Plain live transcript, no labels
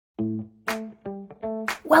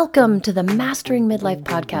Welcome to the Mastering Midlife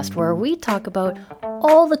podcast, where we talk about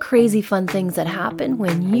all the crazy fun things that happen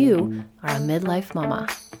when you are a midlife mama.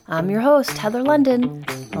 I'm your host, Heather London.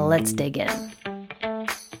 Let's dig in.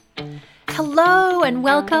 Hello and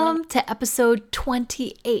welcome to episode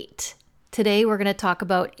 28. Today we're going to talk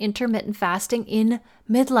about intermittent fasting in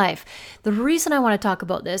midlife. The reason I want to talk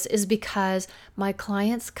about this is because my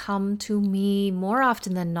clients come to me more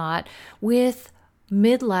often than not with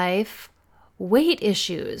midlife weight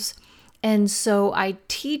issues. And so I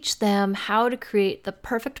teach them how to create the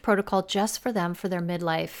perfect protocol just for them for their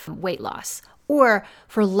midlife weight loss or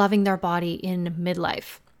for loving their body in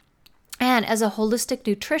midlife. And as a holistic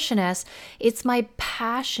nutritionist, it's my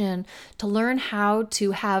passion to learn how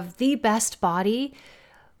to have the best body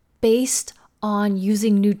based on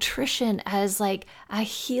using nutrition as like a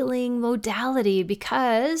healing modality,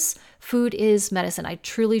 because food is medicine. I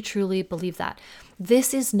truly, truly believe that.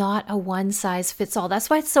 This is not a one size fits all. That's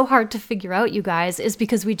why it's so hard to figure out, you guys, is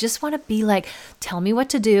because we just want to be like, tell me what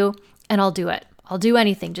to do and I'll do it. I'll do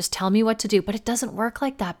anything. Just tell me what to do. But it doesn't work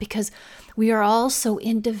like that because we are all so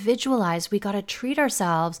individualized. We got to treat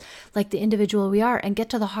ourselves like the individual we are and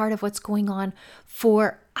get to the heart of what's going on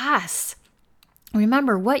for us.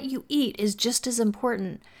 Remember, what you eat is just as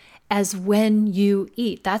important as when you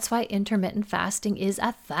eat. That's why intermittent fasting is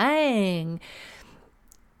a thing.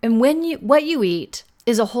 And what you eat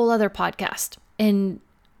is a whole other podcast. And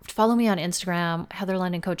follow me on Instagram, Heather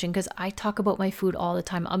London Coaching, because I talk about my food all the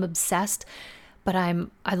time. I'm obsessed, but I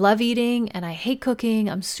love eating and I hate cooking.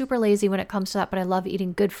 I'm super lazy when it comes to that, but I love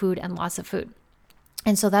eating good food and lots of food.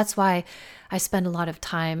 And so that's why I spend a lot of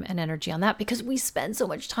time and energy on that, because we spend so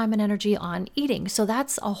much time and energy on eating. So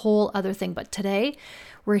that's a whole other thing. But today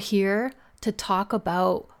we're here to talk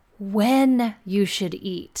about when you should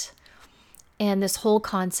eat and this whole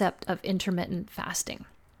concept of intermittent fasting.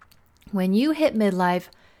 When you hit midlife,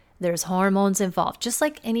 there's hormones involved. Just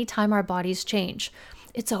like any time our bodies change,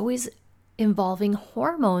 it's always involving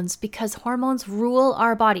hormones, because hormones rule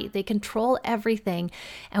our body. They control everything.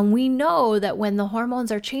 And we know that when the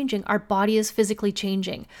hormones are changing, our body is physically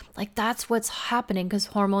changing. Like that's what's happening because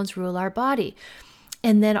hormones rule our body.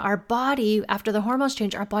 And then our body, after the hormones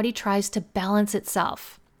change, our body tries to balance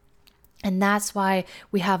itself. And that's why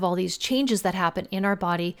we have all these changes that happen in our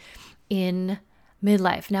body in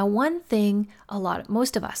midlife. Now, one thing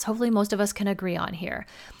most of us can agree on here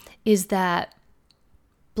is that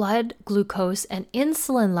blood glucose and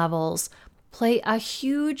insulin levels play a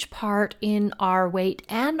huge part in our weight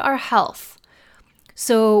and our health.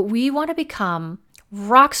 So we want to become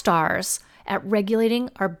rock stars at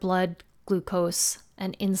regulating our blood glucose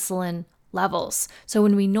and insulin levels. So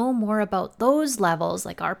when we know more about those levels,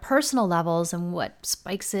 like our personal levels and what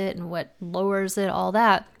spikes it and what lowers it, all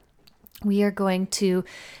that, we are going to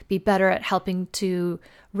be better at helping to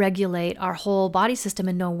regulate our whole body system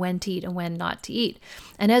and know when to eat and when not to eat.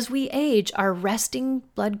 And as we age, our resting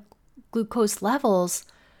blood glucose levels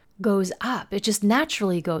goes up. It just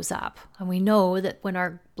naturally goes up. And we know that when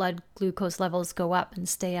our blood glucose levels go up and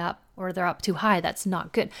stay up, or they're up too high, that's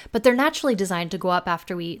not good. But they're naturally designed to go up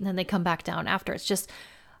after we eat, and then they come back down after. It's just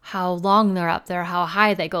how long they're up there, how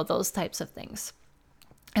high they go, those types of things.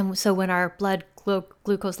 And so when our blood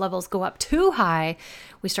glucose levels go up too high,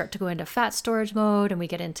 we start to go into fat storage mode and we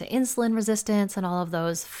get into insulin resistance and all of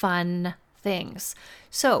those fun things.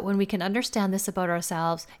 So when we can understand this about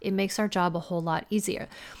ourselves, it makes our job a whole lot easier.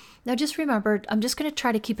 Now, just remember, I'm just going to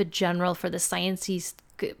try to keep it general for the sciencey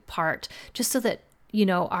part, just so that,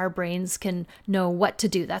 our brains can know what to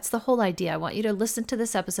do. That's the whole idea. I want you to listen to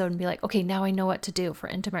this episode and be like, okay, now I know what to do for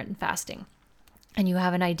intermittent fasting. And you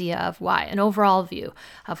have an idea of why, an overall view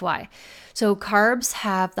of why. So carbs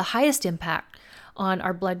have the highest impact on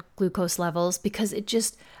our blood glucose levels because it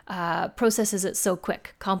just processes it so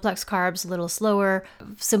quick. Complex carbs, a little slower,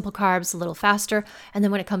 simple carbs, a little faster. And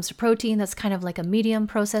then when it comes to protein, that's kind of like a medium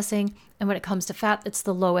processing. And when it comes to fat, it's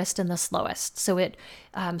the lowest and the slowest. So it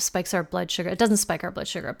spikes our blood sugar. It doesn't spike our blood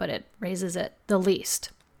sugar, but it raises it the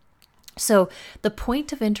least. So the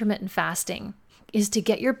point of intermittent fasting is to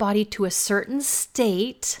get your body to a certain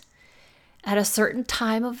state at a certain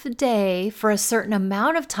time of the day for a certain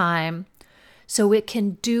amount of time so it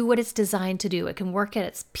can do what it's designed to do. It can work at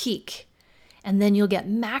its peak. And then you'll get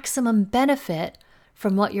maximum benefit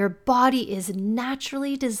from what your body is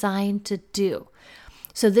naturally designed to do.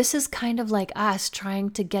 So this is kind of like us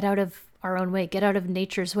trying to get out of our own way, get out of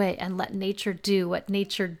nature's way and let nature do what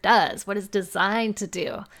nature does, what it's designed to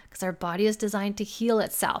do. Because our body is designed to heal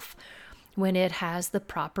itself when it has the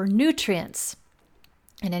proper nutrients.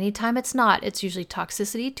 And anytime it's not, it's usually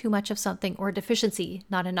toxicity, too much of something, or deficiency,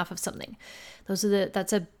 not enough of something.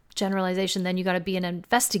 That's a generalization, then you got to be an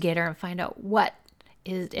investigator and find out what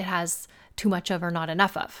it has too much of or not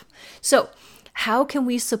enough of. So how can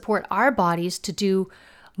we support our bodies to do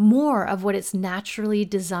more of what it's naturally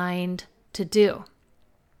designed to do?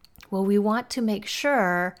 Well, we want to make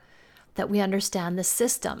sure that we understand the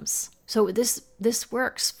systems. So this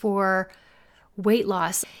works for weight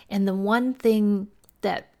loss. And the one thing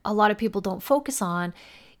that a lot of people don't focus on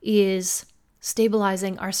is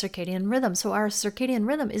stabilizing our circadian rhythm. So our circadian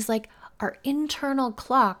rhythm is like our internal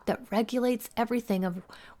clock that regulates everything of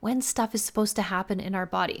when stuff is supposed to happen in our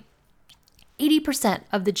body. 80%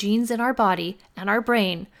 of the genes in our body and our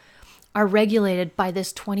brain are regulated by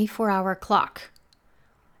this 24-hour clock.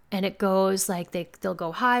 And it goes like they'll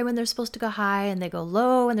go high when they're supposed to go high, and they go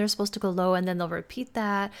low when they're supposed to go low, and then they'll repeat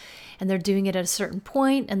that. And they're doing it at a certain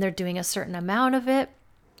point, and they're doing a certain amount of it.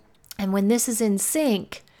 And when this is in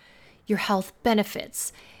sync, your health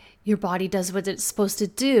benefits. Your body does what it's supposed to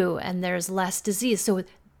do, and there's less disease. So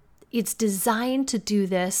it's designed to do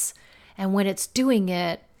this, and when it's doing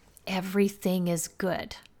it, everything is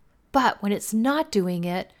good. But when it's not doing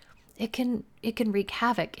it, it can wreak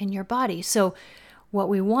havoc in your body. So what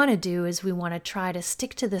we want to do is we want to try to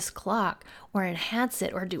stick to this clock or enhance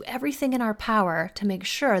it or do everything in our power to make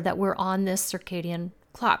sure that we're on this circadian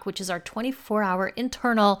clock, which is our 24-hour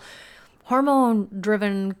internal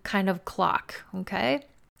hormone-driven kind of clock, okay?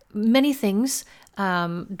 Many things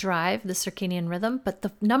drive the circadian rhythm, but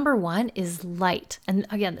the number one is light. And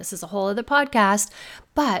again, this is a whole other podcast,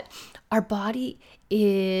 but our body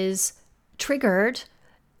is triggered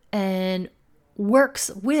and works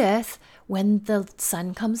with when the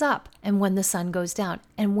sun comes up and when the sun goes down.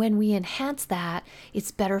 And when we enhance that,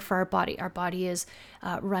 it's better for our body. Our body is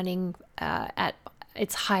running at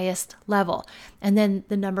its highest level. And then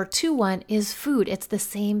the number two one is food. It's the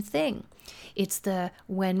same thing. It's the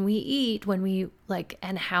when we eat,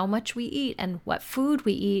 and how much we eat and what food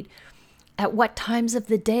we eat at what times of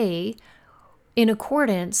the day in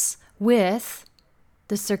accordance with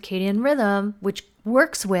the circadian rhythm, which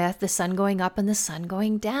works with the sun going up and the sun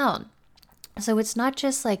going down. So it's not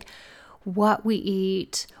just like what we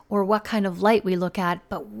eat or what kind of light we look at,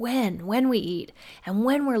 but when we eat and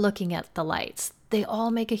when we're looking at the lights. They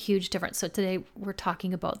all make a huge difference. So today we're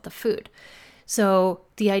talking about the food. So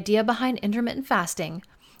the idea behind intermittent fasting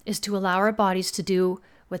is to allow our bodies to do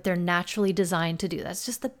what they're naturally designed to do. That's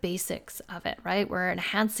just the basics of it, right? We're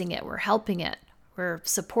enhancing it, we're helping it, we're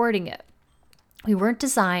supporting it.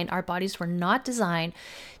 Our bodies were not designed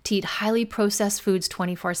to eat highly processed foods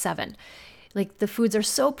 24/7. Like the foods are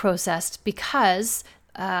so processed because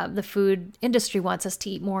the food industry wants us to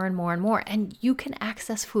eat more and more and more. And you can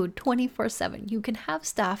access food 24/7. You can have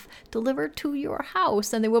stuff delivered to your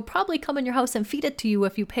house, and they will probably come in your house and feed it to you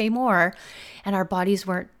if you pay more. And our bodies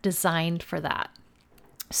weren't designed for that.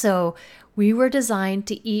 So we were designed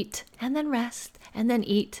to eat and then rest and then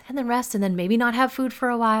eat and then rest and then maybe not have food for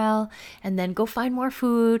a while and then go find more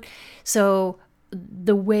food. So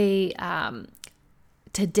the way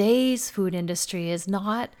today's food industry is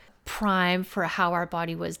not prime for how our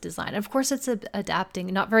body was designed. Of course, it's adapting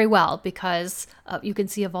not very well because you can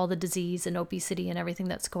see of all the disease and obesity and everything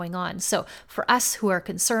that's going on. So for us who are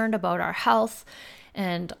concerned about our health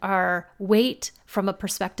and our weight from a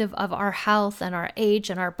perspective of our health and our age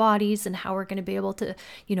and our bodies and how we're going to be able to,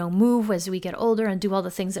 move as we get older and do all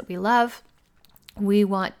the things that we love, we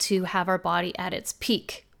want to have our body at its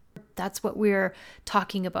peak. That's what we're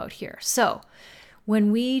talking about here. So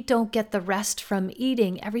when we don't get the rest from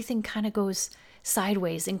eating, everything kind of goes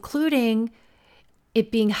sideways, including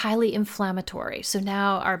it being highly inflammatory. So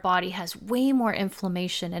now our body has way more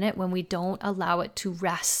inflammation in it when we don't allow it to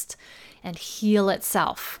rest and heal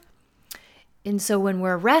itself. And so when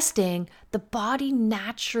we're resting, the body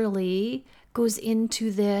naturally goes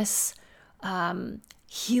into this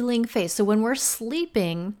healing phase. So when we're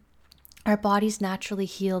sleeping, our bodies naturally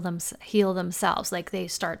heal themselves. Like they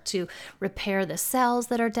start to repair the cells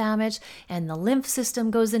that are damaged, and the lymph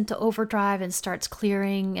system goes into overdrive and starts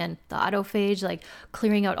clearing, and the autophagy, like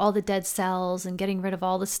clearing out all the dead cells and getting rid of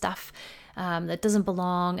all the stuff that doesn't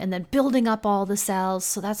belong, and then building up all the cells.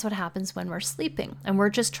 So that's what happens when we're sleeping. And we're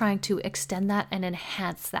just trying to extend that and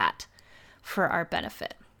enhance that for our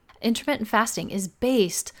benefit. Intermittent fasting is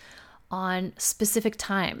based on specific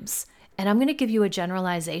times. And I'm going to give you a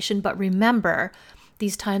generalization, but remember,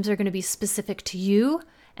 these times are going to be specific to you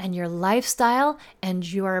and your lifestyle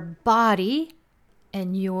and your body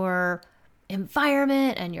and your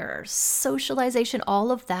environment and your socialization,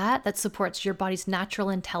 all of that supports your body's natural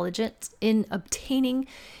intelligence in obtaining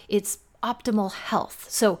its optimal health.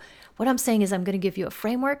 So What I'm saying is I'm going to give you a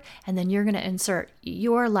framework, and then you're going to insert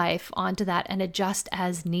your life onto that and adjust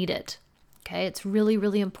as needed. Okay, it's really,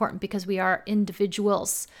 really important because we are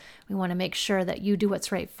individuals. We want to make sure that you do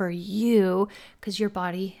what's right for you because your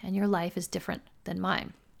body and your life is different than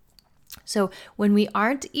mine. So when we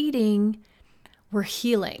aren't eating, we're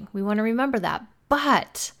healing. We want to remember that.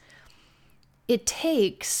 But it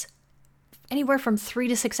takes anywhere from 3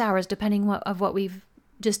 to 6 hours, depending of what we've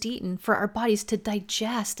just eaten, for our bodies to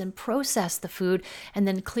digest and process the food and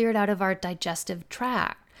then clear it out of our digestive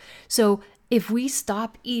tract. So if we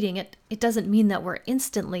stop eating, it doesn't mean that we're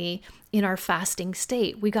instantly in our fasting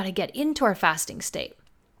state. We got to get into our fasting state.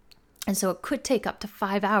 And so it could take up to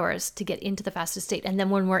 5 hours to get into the fasted state. And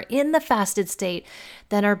then when we're in the fasted state,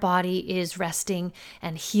 then our body is resting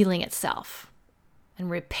and healing itself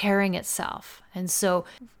and repairing itself. And so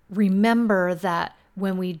remember that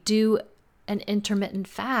when we do an intermittent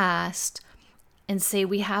fast and say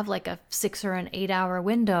we have like a 6 or an 8 hour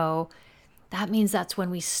window, that means that's when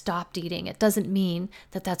we stopped eating. It doesn't mean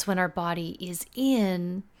that that's when our body is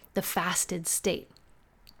in the fasted state.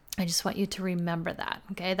 I just want you to remember that,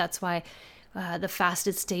 okay? That's why the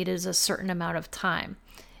fasted state is a certain amount of time.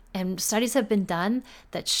 And studies have been done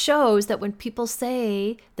that shows that when people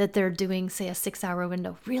say that they're doing, say, a 6 hour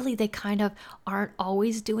window, really they kind of aren't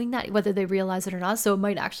always doing that, whether they realize it or not. So it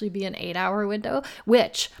might actually be an 8 hour window,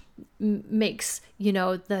 which makes,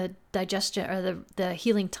 the digestion or the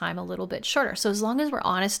healing time a little bit shorter. So as long as we're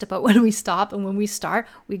honest about when we stop and when we start,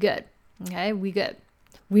 we good. Okay, we good.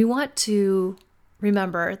 We want to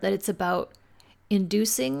remember that it's about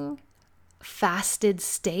inducing fasted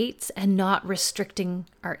states and not restricting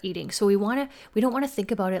our eating. So we don't want to think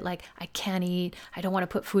about it like I can't eat, I don't want to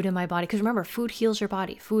put food in my body, because remember, food heals your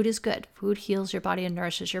body. Food is good. Food heals your body and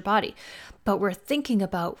nourishes your body. But we're thinking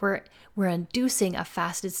about we're inducing a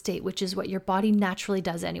fasted state, which is what your body naturally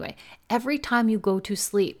does anyway. Every time you go to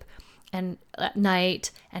sleep and at night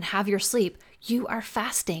and have your sleep, you are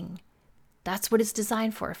fasting. That's what it's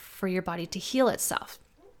designed for your body to heal itself.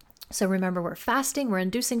 So remember, we're fasting, we're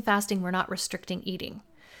inducing fasting, we're not restricting eating.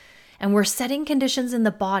 And we're setting conditions in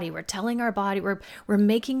the body. We're telling our body, we're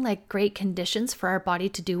making like great conditions for our body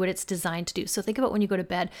to do what it's designed to do. So think about when you go to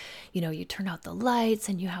bed, you turn out the lights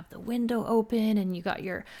and you have the window open and you got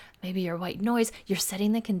maybe your white noise. You're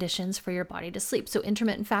setting the conditions for your body to sleep. So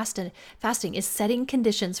intermittent fasting is setting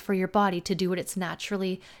conditions for your body to do what it's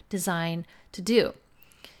naturally designed to do.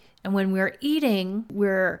 And when we're eating,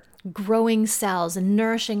 we're growing cells and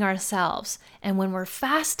nourishing ourselves. And when we're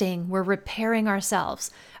fasting, we're repairing our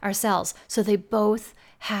cells. So they both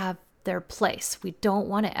have their place. We don't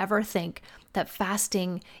want to ever think that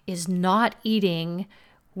fasting is not eating,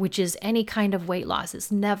 which is any kind of weight loss.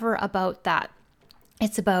 It's never about that.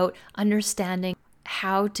 It's about understanding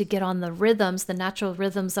how to get on the natural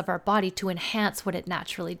rhythms of our body to enhance what it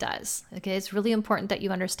naturally does. Okay, it's really important that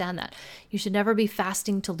you understand that. You should never be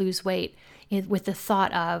fasting to lose weight with the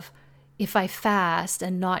thought of, if I fast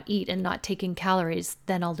and not eat and not taking calories,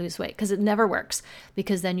 then I'll lose weight, because it never works,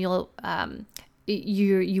 because then you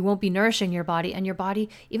won't be nourishing your body, and your body,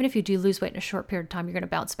 even if you do lose weight in a short period of time, you're going to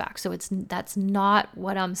bounce back. So that's not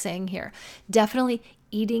what I'm saying here. Definitely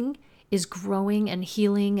eating is growing and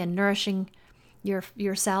healing and nourishing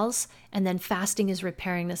your cells, and then fasting is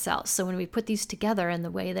repairing the cells. So when we put these together in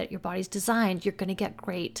the way that your body's designed, you're going to get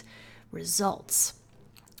great results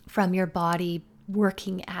from your body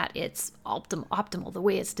working at its optimal, the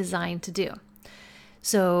way it's designed to do.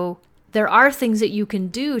 So there are things that you can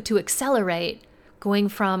do to accelerate going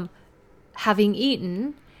from having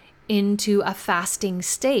eaten into a fasting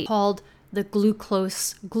state, called the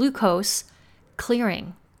glucose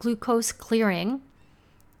clearing. Glucose clearing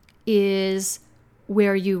is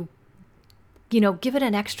where you give it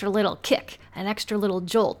an extra little kick, an extra little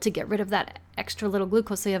jolt to get rid of that extra little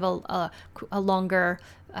glucose, so you have a longer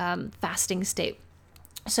fasting state.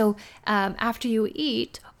 So after you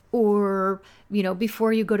eat, or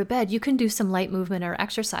before you go to bed, you can do some light movement or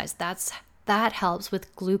exercise. That helps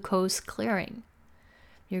with glucose clearing.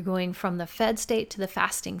 You're going from the fed state to the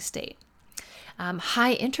fasting state.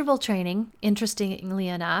 High interval training, interestingly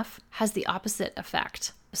enough, has the opposite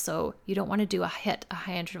effect. So you don't want to do a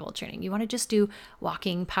high interval training. You want to just do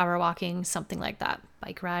walking, power walking, something like that,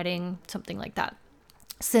 bike riding, something like that.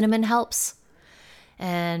 Cinnamon helps,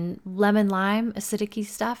 and lemon lime, acidic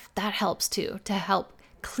stuff, that helps too, to help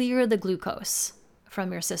clear the glucose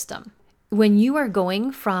from your system. When you are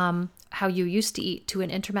going from how you used to eat to an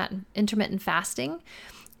intermittent fasting,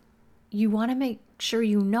 you want to make sure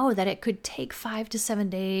that it could take 5 to 7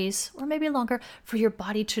 days or maybe longer for your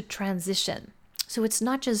body to transition. So it's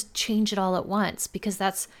not just change it all at once, because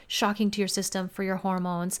that's shocking to your system, for your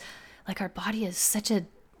hormones. Like our body is such a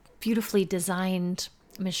beautifully designed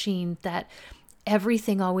machine that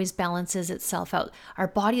everything always balances itself out. Our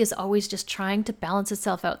body is always just trying to balance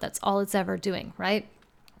itself out. That's all it's ever doing, right?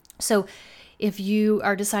 So if you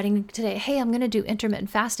are deciding today, hey, I'm going to do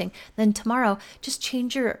intermittent fasting, then tomorrow just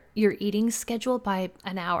change your eating schedule by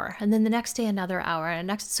an hour, and then the next day another hour, and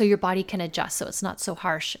next, so your body can adjust, so it's not so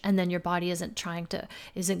harsh, and then your body isn't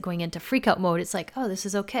going into freak out mode. It's like, oh, this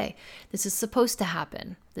is okay. This is supposed to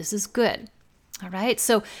happen. This is good. All right.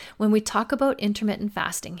 So when we talk about intermittent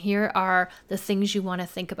fasting, here are the things you want to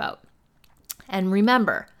think about. And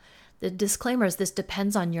remember, the disclaimer is this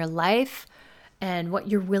depends on your life and what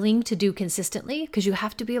you're willing to do consistently, because you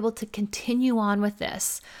have to be able to continue on with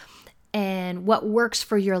this, and what works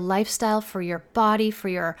for your lifestyle, for your body, for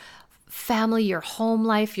your family, your home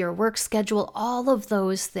life, your work schedule, all of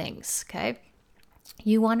those things, okay?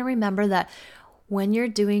 You want to remember that when you're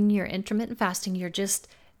doing your intermittent fasting, you're just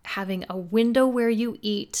having a window where you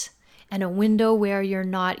eat and a window where you're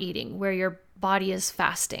not eating, where your body is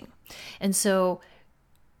fasting. And so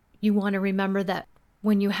you want to remember that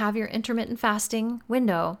when you have your intermittent fasting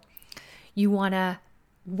window, you want to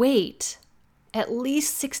wait at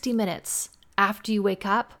least 60 minutes after you wake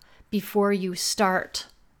up before you start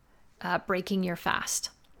breaking your fast.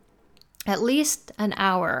 At least an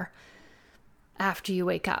hour after you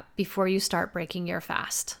wake up before you start breaking your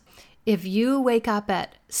fast. If you wake up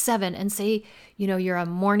at 7 and say, you're a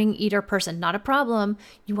morning eater person, not a problem.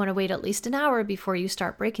 You want to wait at least an hour before you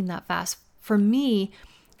start breaking that fast. For me,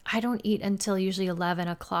 I don't eat until usually 11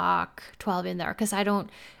 o'clock, 12 in there, because I don't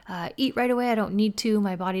eat right away. I don't need to.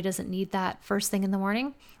 My body doesn't need that first thing in the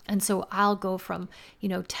morning. And so I'll go from,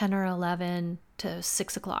 10 or 11 to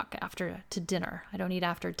 6 o'clock to dinner. I don't eat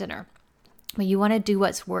after dinner. But you want to do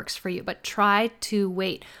what works for you, but try to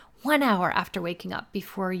wait 1 hour after waking up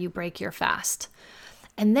before you break your fast.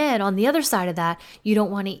 And then on the other side of that, you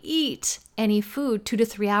don't want to eat any food 2 to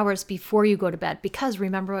 3 hours before you go to bed, because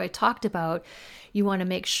remember what I talked about, you want to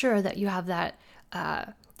make sure that you have that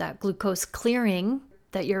glucose clearing,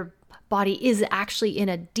 that your body is actually in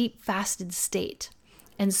a deep fasted state.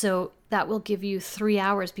 And so that will give you 3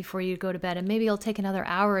 hours before you go to bed. And maybe it'll take another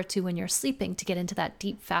hour or two when you're sleeping to get into that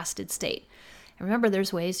deep fasted state. And remember,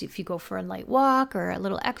 there's ways, if you go for a light walk or a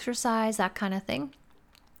little exercise, that kind of thing,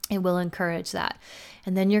 it will encourage that.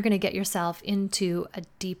 And then you're going to get yourself into a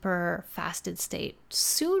deeper fasted state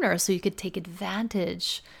sooner, so you could take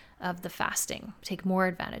advantage of the fasting, take more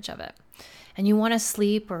advantage of it. And you want to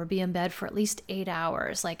sleep or be in bed for at least 8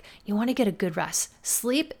 hours. Like, you want to get a good rest.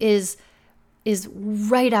 Sleep is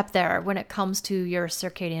right up there when it comes to your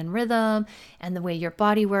circadian rhythm and the way your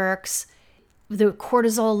body works. The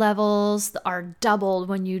cortisol levels are doubled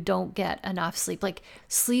when you don't get enough sleep. Like,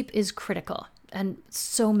 sleep is critical. And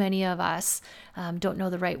so many of us don't know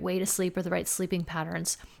the right way to sleep or the right sleeping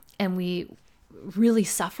patterns. And we really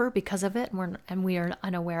suffer because of it, and we are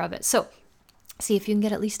unaware of it. So see if you can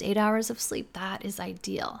get at least 8 hours of sleep. That is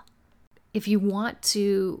ideal. If you want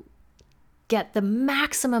to get the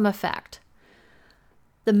maximum effect,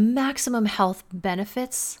 the maximum health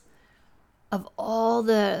benefits of all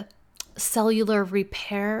the cellular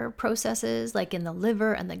repair processes, like in the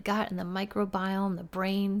liver and the gut and the microbiome, the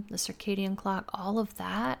brain, the circadian clock, all of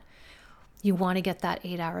that, you want to get that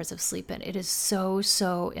 8 hours of sleep in. It is so,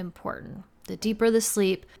 so important. The deeper the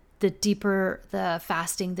sleep, the deeper the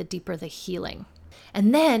fasting, the deeper the healing.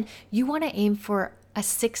 And then you want to aim for a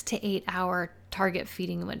 6 to 8 hour target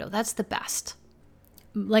feeding window. That's the best.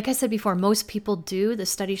 Like I said before, most people do. The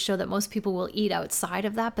studies show that most people will eat outside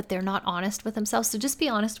of that, but they're not honest with themselves. So just be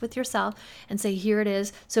honest with yourself and say, here it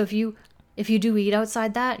is. So if you do eat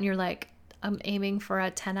outside that and you're like, I'm aiming for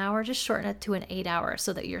a 10 hour, just shorten it to an 8 hour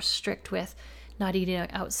so that you're strict with not eating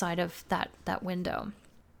outside of that window.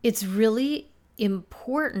 It's really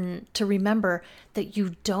important to remember that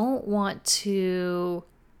you don't want to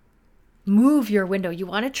move your window. You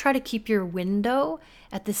want to try to keep your window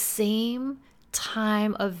at the same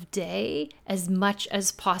time of day as much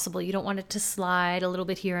as possible. You don't want it to slide a little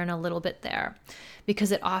bit here and a little bit there,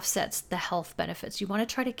 because it offsets the health benefits. You want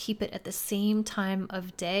to try to keep it at the same time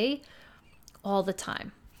of day all the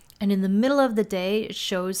time. And in the middle of the day, it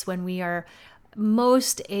shows when we are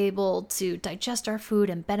most able to digest our food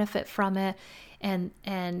and benefit from it.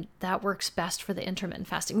 And that works best for the intermittent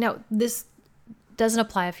fasting. Now, this doesn't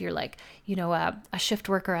apply if you're like, a shift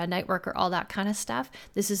worker, a night worker, all that kind of stuff.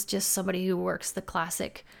 This is just somebody who works the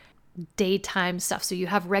classic daytime stuff. So you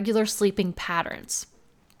have regular sleeping patterns.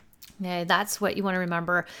 Okay, that's what you want to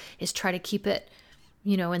remember, is try to keep it,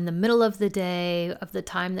 in the middle of the day, of the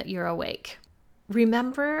time that you're awake.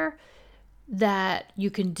 Remember that you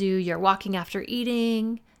can do your walking after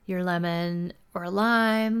eating your lemon or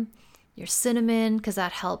lime, your cinnamon, because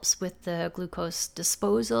that helps with the glucose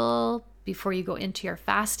disposal before you go into your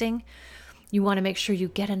fasting. You want to make sure you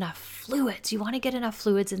get enough fluids. You want to get enough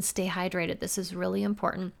fluids and stay hydrated. This is really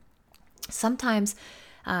important. Sometimes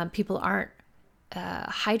people aren't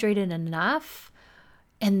hydrated enough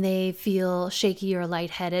and they feel shaky or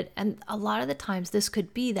lightheaded. And a lot of the times this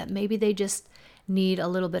could be that maybe they just need a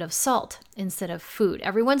little bit of salt instead of food.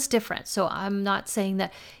 Everyone's different. So I'm not saying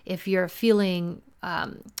that if you're feeling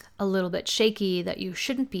a little bit shaky that you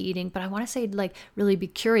shouldn't be eating, but I want to say really be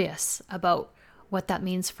curious about what that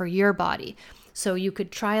means for your body. So you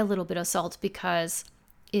could try a little bit of salt, because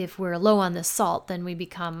if we're low on the salt, then we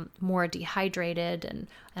become more dehydrated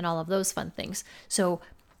and all of those fun things. So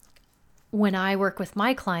when I work with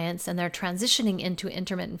my clients and they're transitioning into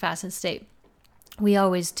intermittent fasting state, we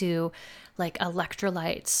always do like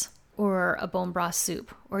electrolytes or a bone broth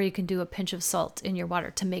soup, or you can do a pinch of salt in your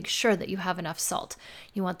water to make sure that you have enough salt.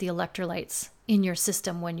 You want the electrolytes in your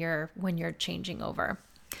system when you're changing over.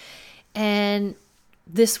 And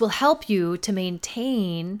this will help you to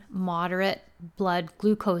maintain moderate blood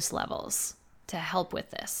glucose levels to help with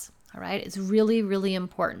this. All right. It's really, really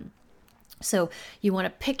important. So you want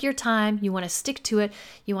to pick your time. You want to stick to it.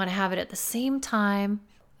 You want to have it at the same time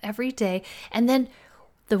every day. And then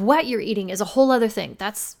what you're eating is a whole other thing.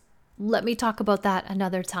 Let me talk about that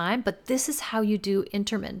another time, but this is how you do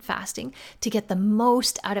intermittent fasting to get the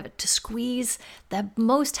most out of it, to squeeze the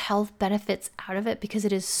most health benefits out of it, because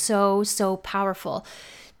it is so, so powerful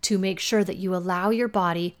to make sure that you allow your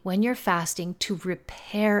body, when you're fasting, to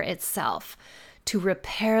repair itself, to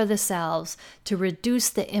repair the cells, to reduce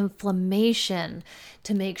the inflammation,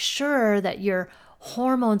 to make sure that your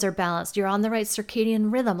hormones are balanced, you're on the right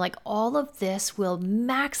circadian rhythm. Like all of this will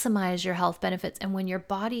maximize your health benefits. And when your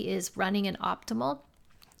body is running and optimal,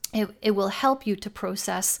 it will help you to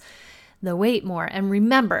process the weight more. And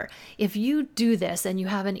remember, if you do this and you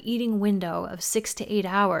have an eating window of 6 to 8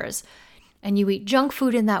 hours and you eat junk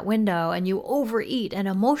food in that window and you overeat and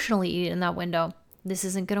emotionally eat in that window, this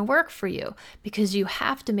isn't going to work for you, because you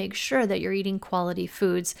have to make sure that you're eating quality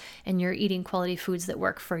foods, and you're eating quality foods that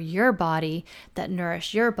work for your body, that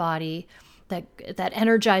nourish your body, that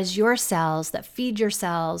energize your cells, that feed your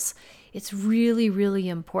cells. It's really, really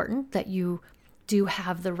important that you do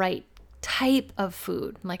have the right type of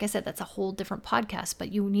food. Like I said, that's a whole different podcast,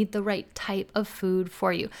 but you need the right type of food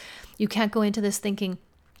for you. You can't go into this thinking,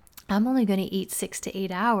 I'm only going to eat 6 to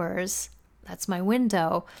 8 hours. That's my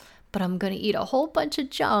window. But I'm going to eat a whole bunch of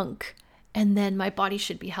junk and then my body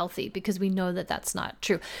should be healthy, because we know that that's not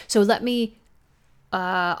true. So let me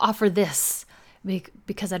offer this,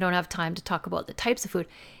 because I don't have time to talk about the types of food.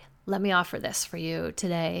 Let me offer this for you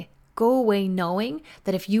today. Go away knowing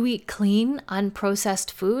that if you eat clean,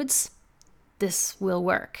 unprocessed foods, this will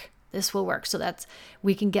work. This will work. So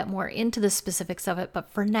we can get more into the specifics of it. But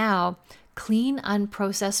for now, clean,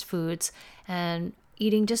 unprocessed foods and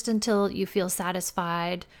eating just until you feel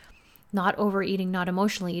satisfied, not overeating, not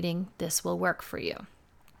emotionally eating, this will work for you.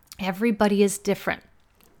 Everybody is different.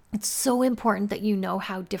 It's so important that you know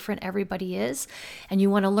how different everybody is, and you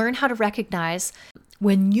want to learn how to recognize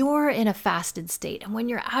when you're in a fasted state and when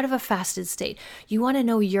you're out of a fasted state. You want to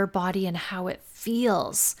know your body and how it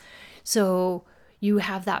feels. So you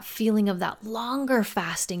have that feeling of that longer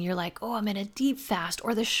fasting. You're like, oh, I'm in a deep fast,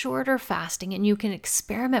 or the shorter fasting, and you can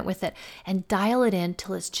experiment with it and dial it in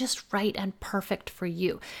till it's just right and perfect for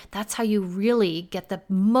you. That's how you really get the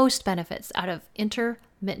most benefits out of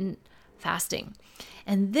intermittent fasting.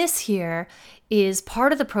 And this here is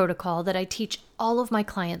part of the protocol that I teach all of my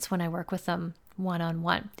clients when I work with them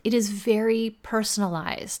one-on-one. It is very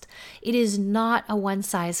personalized. It is not a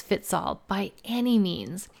one-size-fits-all by any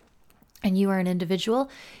means. And you are an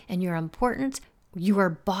individual and you're important. Your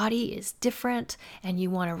body is different, and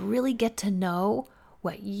you want to really get to know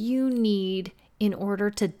what you need in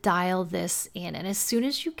order to dial this in. And as soon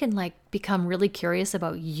as you can become really curious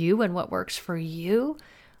about you and what works for you,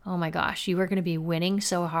 oh my gosh, you are going to be winning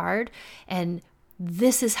so hard. And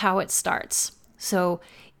this is how it starts. So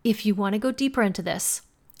if you want to go deeper into this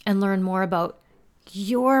and learn more about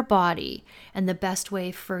your body and the best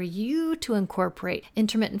way for you to incorporate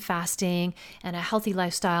intermittent fasting and a healthy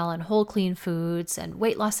lifestyle and whole clean foods and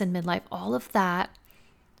weight loss in midlife, all of that,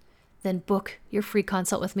 then book your free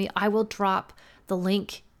consult with me. I will drop the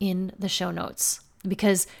link in the show notes,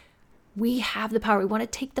 because We have the power. We want to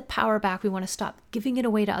take the power back. We want to stop giving it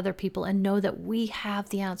away to other people and know that we have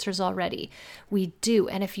the answers already. We do.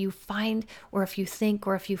 And if you find, or if you think,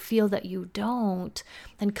 or if you feel that you don't,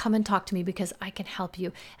 then come and talk to me, because I can help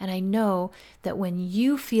you. And I know that when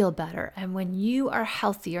you feel better and when you are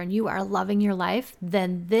healthier and you are loving your life,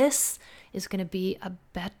 then this is going to be a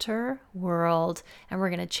better world. And we're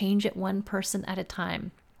going to change it one person at a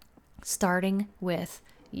time, starting with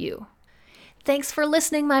you. Thanks for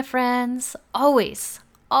listening, my friends. Always,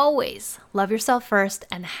 always love yourself first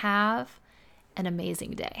and have an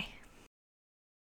amazing day.